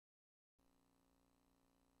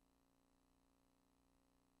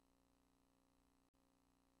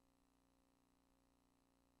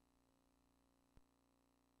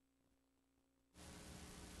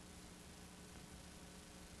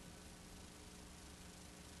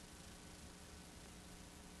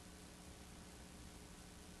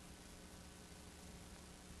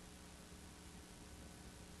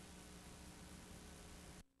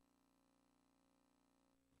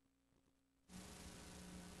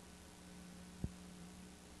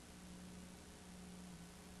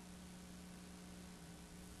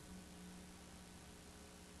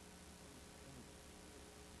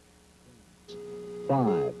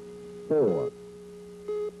5, 4.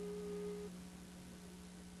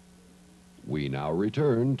 We now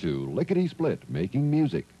return to Lickety Split, making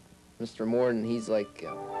music. Mr. Morden, he's like,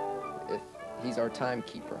 he's our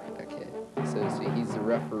timekeeper, okay? So he's the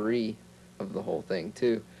referee of the whole thing,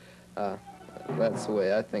 too. That's the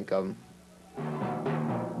way I think of him.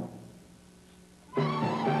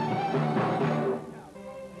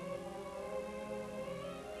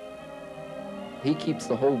 He keeps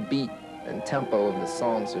the whole beat and tempo of the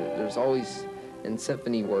songs. There's always, in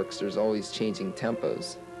symphony works, there's always changing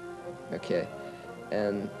tempos, okay?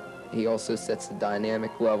 And he also sets the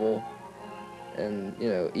dynamic level, and, you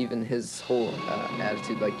know, even his whole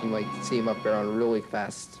attitude, like you might see him up there on a really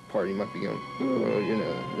fast part, he might be going, you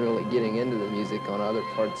know, really getting into the music. On other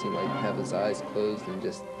parts, he might have his eyes closed and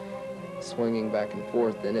just swinging back and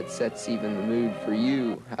forth, and it sets even the mood for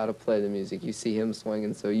you how to play the music. You see him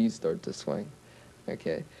swinging, so you start to swing.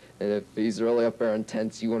 Okay, and if he's really up there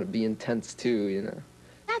intense, you want to be intense too, you know.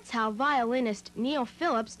 That's how violinist Neal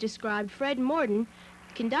Phillips described Fred Morden,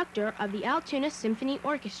 conductor of the Altoona Symphony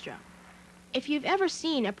Orchestra. If you've ever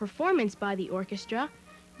seen a performance by the orchestra,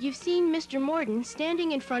 you've seen Mr. Morden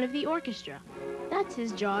standing in front of the orchestra. That's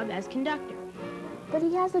his job as conductor. But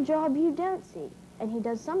he has a job you don't see, and he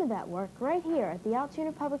does some of that work right here at the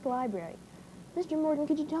Altoona Public Library. Mr. Morden,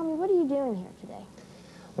 could you tell me, what are you doing here today?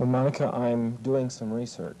 Well, Monica, I'm doing some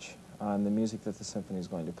research on the music that the symphony is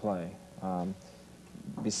going to play.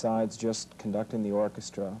 Besides just conducting the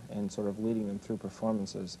orchestra and sort of leading them through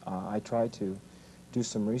performances, I try to do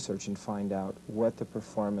some research and find out what the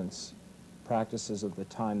performance practices of the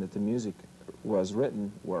time that the music was written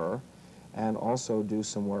were, and also do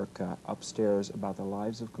some work upstairs about the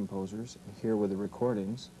lives of composers. Here were the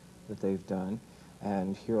recordings that they've done,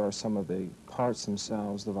 and here are some of the parts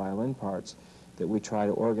themselves, the violin parts, that we try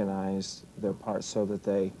to organize their parts so that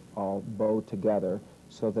they all bow together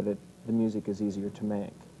so that the music is easier to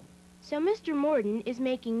make. So Mr. Morden is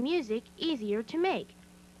making music easier to make,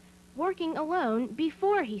 working alone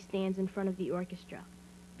before he stands in front of the orchestra,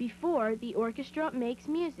 before the orchestra makes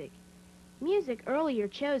music. Music earlier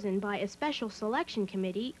chosen by a special selection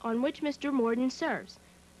committee on which Mr. Morden serves.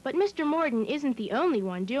 But Mr. Morden isn't the only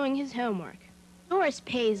one doing his homework. Doris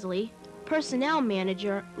Paisley, personnel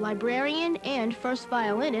manager, librarian, and first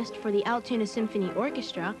violinist for the Altoona Symphony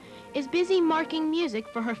Orchestra, is busy marking music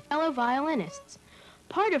for her fellow violinists.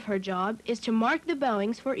 Part of her job is to mark the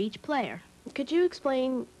bowings for each player. Could you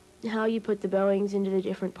explain how you put the bowings into the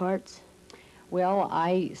different parts? Well,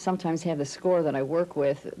 I sometimes have the score that I work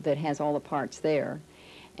with that has all the parts there,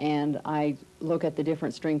 and I look at the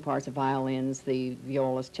different string parts of violins, the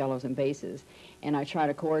violas, cellos, and basses, and I try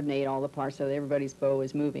to coordinate all the parts so that everybody's bow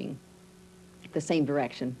is moving the same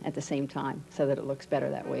direction at the same time so that it looks better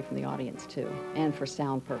that way from the audience too. And for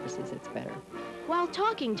sound purposes, it's better. While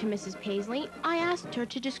talking to Mrs. Paisley, I asked her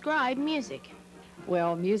to describe music.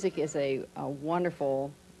 Well, music is a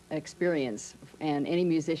wonderful experience, and any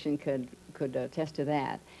musician could attest to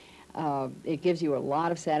that. It gives you a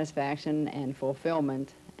lot of satisfaction and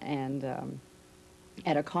fulfillment, and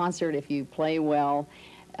at a concert, if you play well,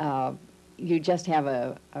 you just have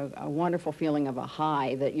a wonderful feeling of a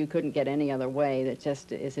high that you couldn't get any other way. That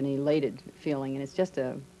just is an elated feeling, and it's just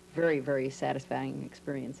a very, very satisfying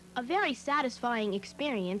experience. A very satisfying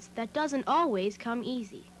experience that doesn't always come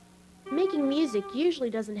easy. Making music usually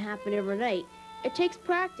doesn't happen overnight. It takes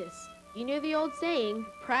practice. You know the old saying,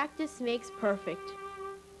 practice makes perfect.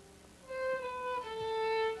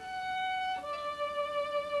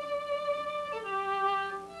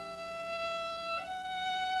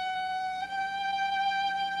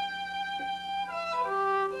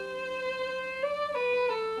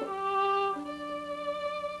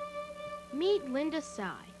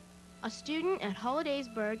 Tsai, a student at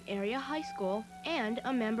Hollidaysburg Area High School and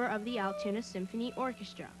a member of the Altoona Symphony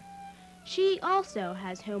Orchestra. She also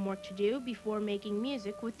has homework to do before making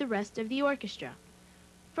music with the rest of the orchestra.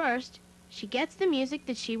 First, she gets the music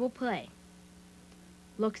that she will play,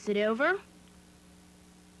 looks it over,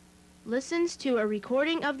 listens to a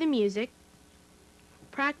recording of the music,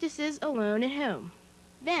 practices alone at home.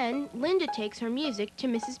 Then, Linda takes her music to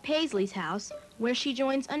Mrs. Paisley's house, where she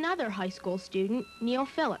joins another high school student, Neal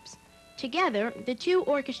Phillips. Together, the two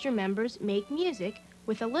orchestra members make music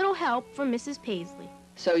with a little help from Mrs. Paisley.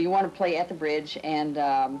 So you want to play at the bridge and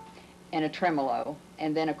a tremolo,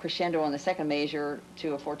 and then a crescendo on the second measure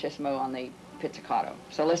to a fortissimo on the pizzicato.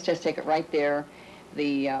 So let's just take it right there,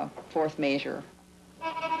 the fourth measure.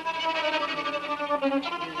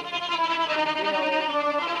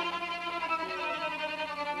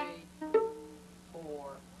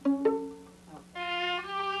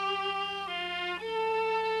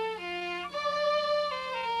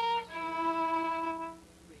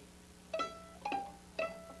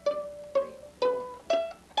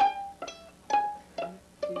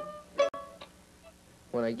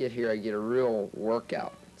 when I get here, I get a real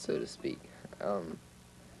workout, so to speak.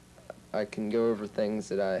 I can go over things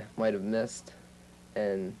that I might have missed,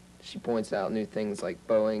 and she points out new things like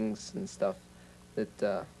bowings and stuff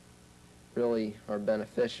that really are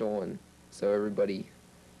beneficial, and so everybody,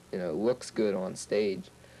 you know, looks good on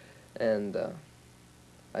stage. And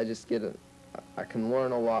I just I can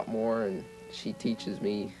learn a lot more, and she teaches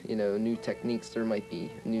me, you know, new techniques. There might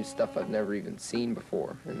be new stuff I've never even seen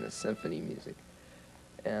before in the symphony music.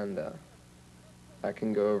 And I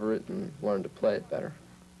can go over it and learn to play it better.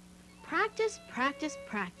 Practice, practice,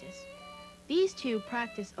 practice. These two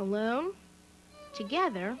practice alone,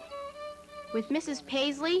 together, with Mrs.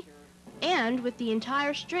 Paisley, and with the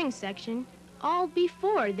entire string section, all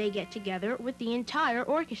before they get together with the entire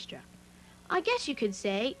orchestra. I guess you could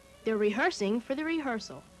say they're rehearsing for the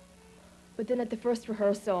rehearsal. But then at the first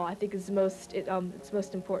rehearsal, I think it's most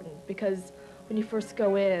important, because when you first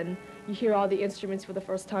go in, you hear all the instruments for the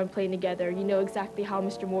first time playing together. You know exactly how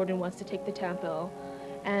Mr. Morden wants to take the tempo,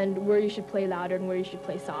 and where you should play louder and where you should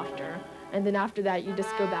play softer. And then after that, you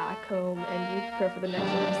just go back home and you prepare for the next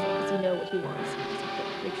rehearsal, because you know what he wants. So you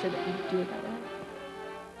have to make sure that you do it that way.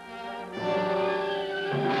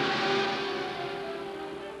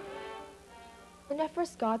 When I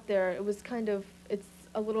first got there, it was kind of, it's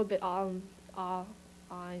a little bit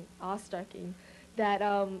awe-striking that,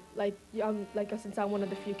 since I'm one of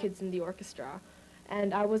the few kids in the orchestra,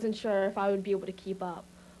 and I wasn't sure if I would be able to keep up.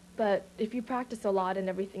 But if you practice a lot and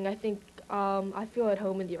everything, I think I feel at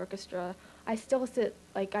home in the orchestra. I still sit,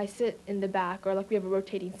 I sit in the back, or we have a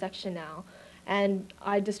rotating section now, and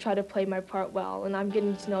I just try to play my part well, and I'm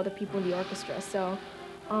getting to know the people in the orchestra, so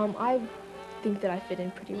I think that I fit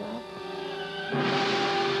in pretty well.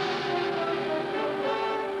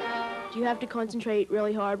 Do you have to concentrate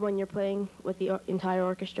really hard when you're playing with the entire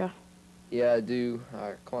orchestra? Yeah, I do.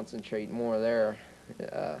 I concentrate more there.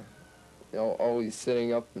 You know, always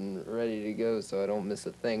sitting up and ready to go so I don't miss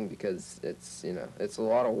a thing, because it's, you know, it's a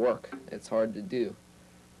lot of work. It's hard to do.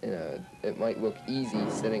 You know, it might look easy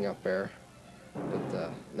sitting up there,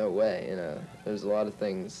 but no way, you know. There's a lot of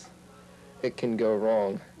things it can go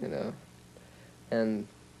wrong, you know. And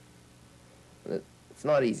it's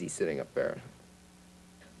not easy sitting up there.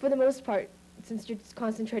 For the most part, since you're just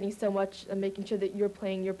concentrating so much on making sure that you're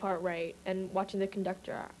playing your part right and watching the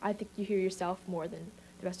conductor, I think you hear yourself more than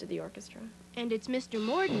the rest of the orchestra. And it's Mr.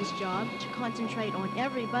 Morden's job to concentrate on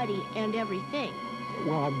everybody and everything.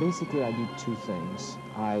 Well, basically I do two things.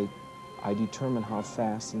 I determine how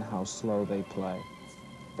fast and how slow they play.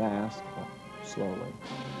 Fast or slowly.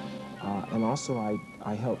 And also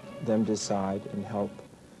I help them decide and help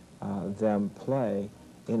them play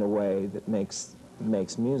in a way that makes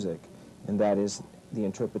music, and that is the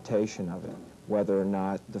interpretation of it, whether or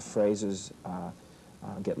not the phrases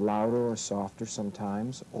get louder or softer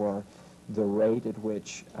sometimes, or the rate at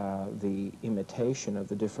which the imitation of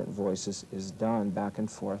the different voices is done back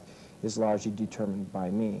and forth is largely determined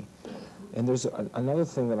by me. And there's another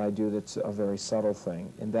thing that I do that's a very subtle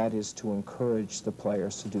thing, and that is to encourage the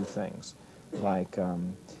players to do things. Like,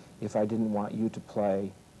 if I didn't want you to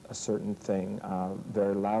play a certain thing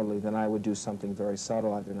very loudly, then I would do something very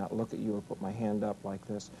subtle. I would not look at you or put my hand up like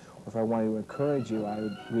this. Or if I wanted to encourage you, I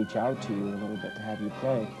would reach out to you a little bit to have you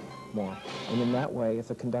play more. And in that way, if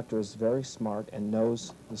a conductor is very smart and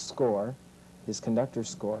knows the score, his conductor's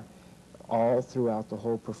score, all throughout the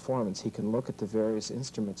whole performance, he can look at the various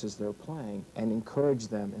instruments as they're playing and encourage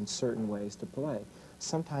them in certain ways to play.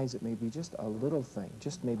 Sometimes it may be just a little thing,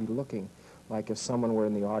 just maybe looking, like if someone were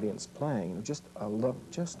in the audience playing, just a look,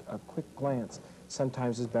 just a quick glance,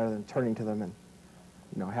 sometimes is better than turning to them and,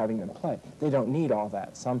 you know, having them play. They don't need all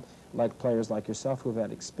that. Some, like players like yourself who've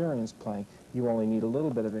had experience playing, you only need a little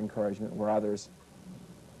bit of encouragement, where others,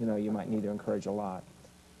 you know, you might need to encourage a lot.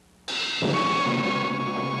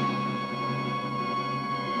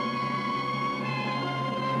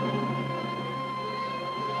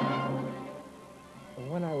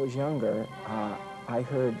 When I was younger, I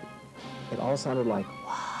heard it all sounded like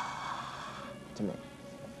to me.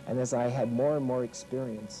 And as I had more and more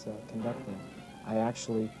experience conducting, I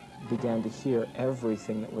actually began to hear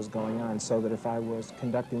everything that was going on, so that if I was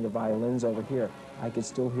conducting the violins over here, I could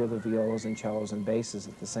still hear the violas and cellos and basses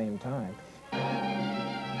at the same time.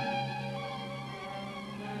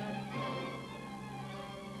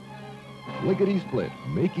 Lickety Split,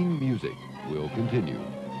 Making Music, will continue.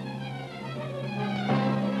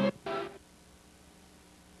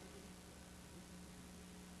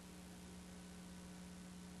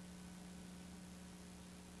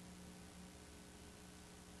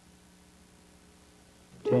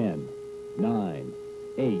 — 10, 9,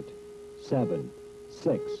 8, 7,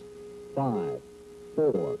 6, 5,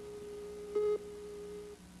 4.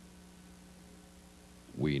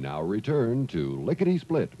 We now return to Lickety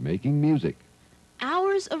Split, making music.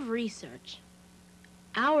 Hours of research,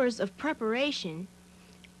 hours of preparation,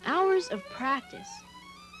 hours of practice.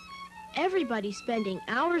 Everybody spending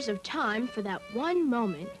hours of time for that one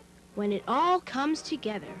moment when it all comes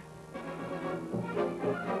together.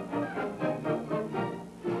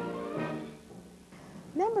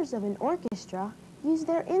 Members of an orchestra use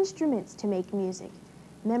their instruments to make music.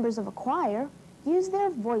 Members of a choir use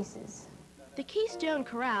their voices. The Keystone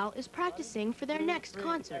Chorale is practicing for their next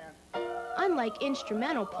concert. Unlike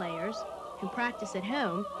instrumental players, who practice at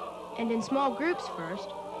home and in small groups first,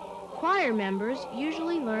 choir members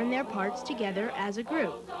usually learn their parts together as a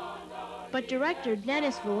group. But director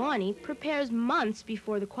Dennis Villani prepares months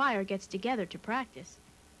before the choir gets together to practice.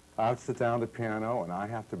 I have to sit down at the piano and I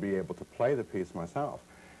have to be able to play the piece myself.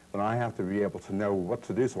 Then I have to be able to know what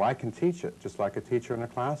to do so I can teach it, just like a teacher in a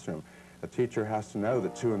classroom. A teacher has to know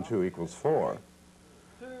that 2 and 2 equals 4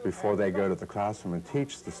 before they go to the classroom and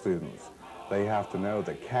teach the students. They have to know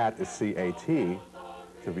that cat is C-A-T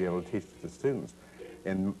to be able to teach the students.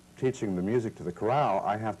 In teaching the music to the chorale,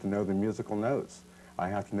 I have to know the musical notes. I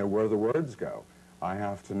have to know where the words go. I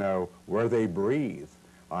have to know where they breathe.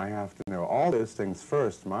 I have to know all those things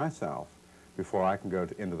first myself before I can go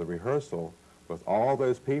into the rehearsal with all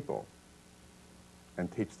those people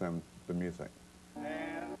and teach them the music. And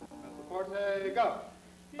Mr. Forte, go.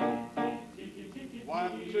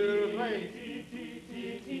 1, 2, 3.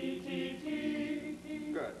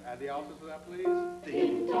 Good. Add the alto to that, please.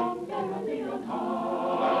 Ding dong, merrily on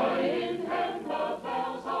high, in heaven the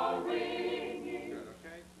bells are ringing. Good.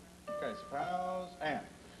 Okay. Okay. Sopranos and.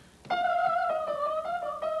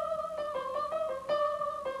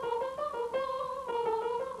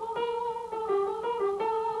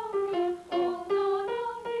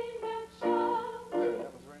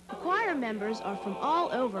 Members are from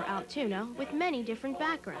all over Altoona with many different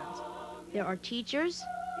backgrounds. There are teachers,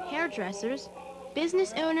 hairdressers,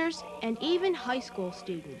 business owners, and even high school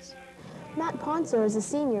students. Matt Ponser is a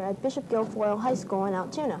senior at Bishop Guilfoyle High School in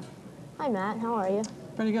Altoona. Hi, Matt. How are you?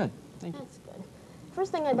 Pretty good. Thank you. That's good.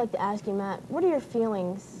 First thing I'd like to ask you, Matt, what are your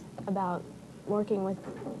feelings about working with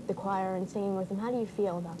the choir and singing with them? How do you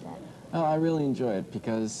feel about that? Oh, I really enjoy it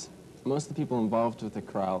because most of the people involved with the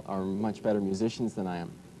chorale are much better musicians than I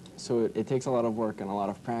am. So it takes a lot of work and a lot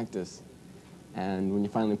of practice. And when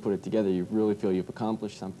you finally put it together, you really feel you've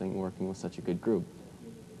accomplished something working with such a good group.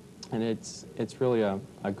 And it's really a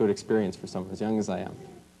good experience for someone as young as I am.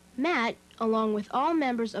 Matt, along with all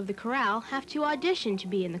members of the chorale, have to audition to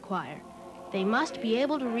be in the choir. They must be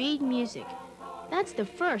able to read music. That's the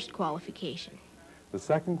first qualification. The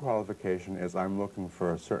second qualification is I'm looking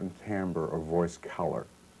for a certain timbre or voice color.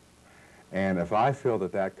 And if I feel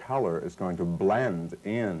that that color is going to blend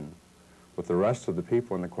in with the rest of the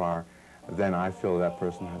people in the choir, then I feel that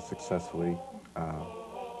person has successfully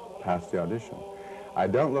passed the audition. I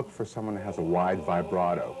don't look for someone who has a wide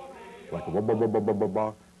vibrato, like a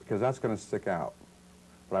wah-bah-bah-bah-bah-bah, because that's going to stick out.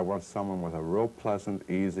 But I want someone with a real pleasant,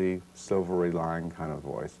 easy, silvery line kind of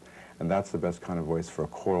voice. And that's the best kind of voice for a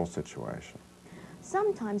choral situation.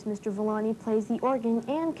 Sometimes Mr. Villani plays the organ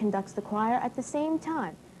and conducts the choir at the same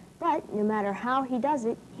time. But no matter how he does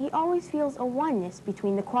it, he always feels a oneness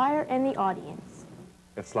between the choir and the audience.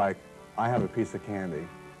 It's like I have a piece of candy,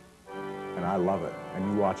 and I love it, and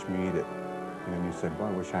you watch me eat it. And then you say, boy,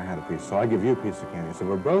 I wish I had a piece. So I give you a piece of candy. So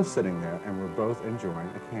we're both sitting there, and we're both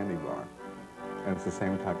enjoying a candy bar. And it's the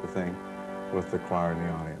same type of thing with the choir and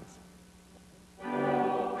the audience.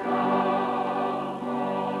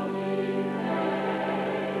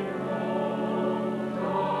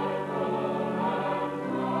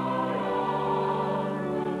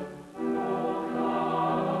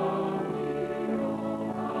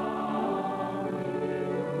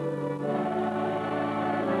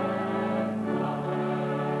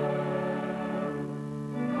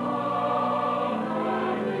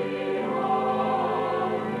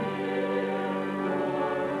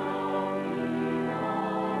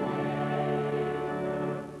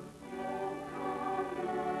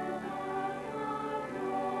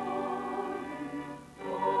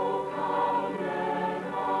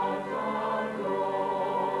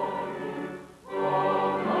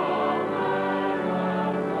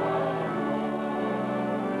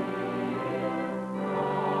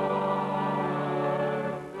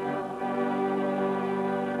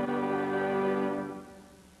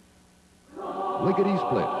 Lickety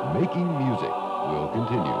Split, making music, will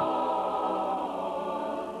continue.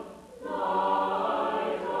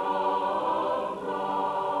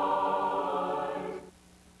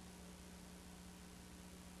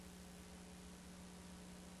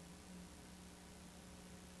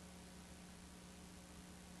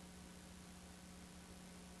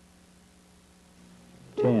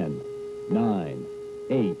 9,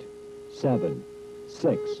 8, 7,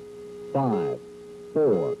 6, 5,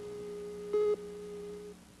 4.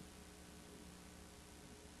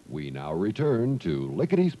 We now return to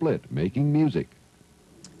Lickety-Split, making music.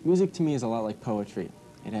 Music to me is a lot like poetry.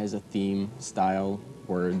 It has a theme, style,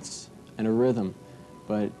 words, and a rhythm.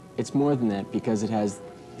 But it's more than that because it has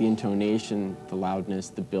the intonation, the loudness,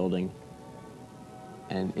 the building.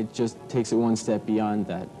 And it just takes it one step beyond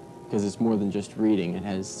that because it's more than just reading. It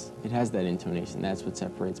has that intonation. That's what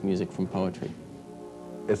separates music from poetry.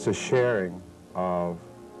 It's a sharing of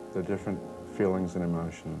the different feelings and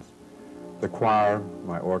emotions. The choir,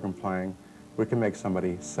 my organ playing, we can make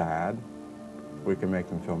somebody sad. We can make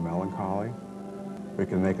them feel melancholy. We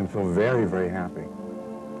can make them feel very, very happy.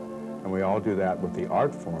 And we all do that with the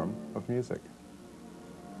art form of music.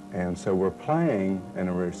 And so we're playing in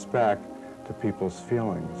a respect to people's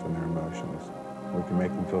feelings and their emotions. We can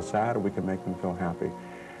make them feel sad or we can make them feel happy.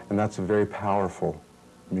 And that's a very powerful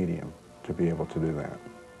medium to be able to do that.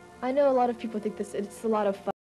 I know a lot of people think it's a lot of fun.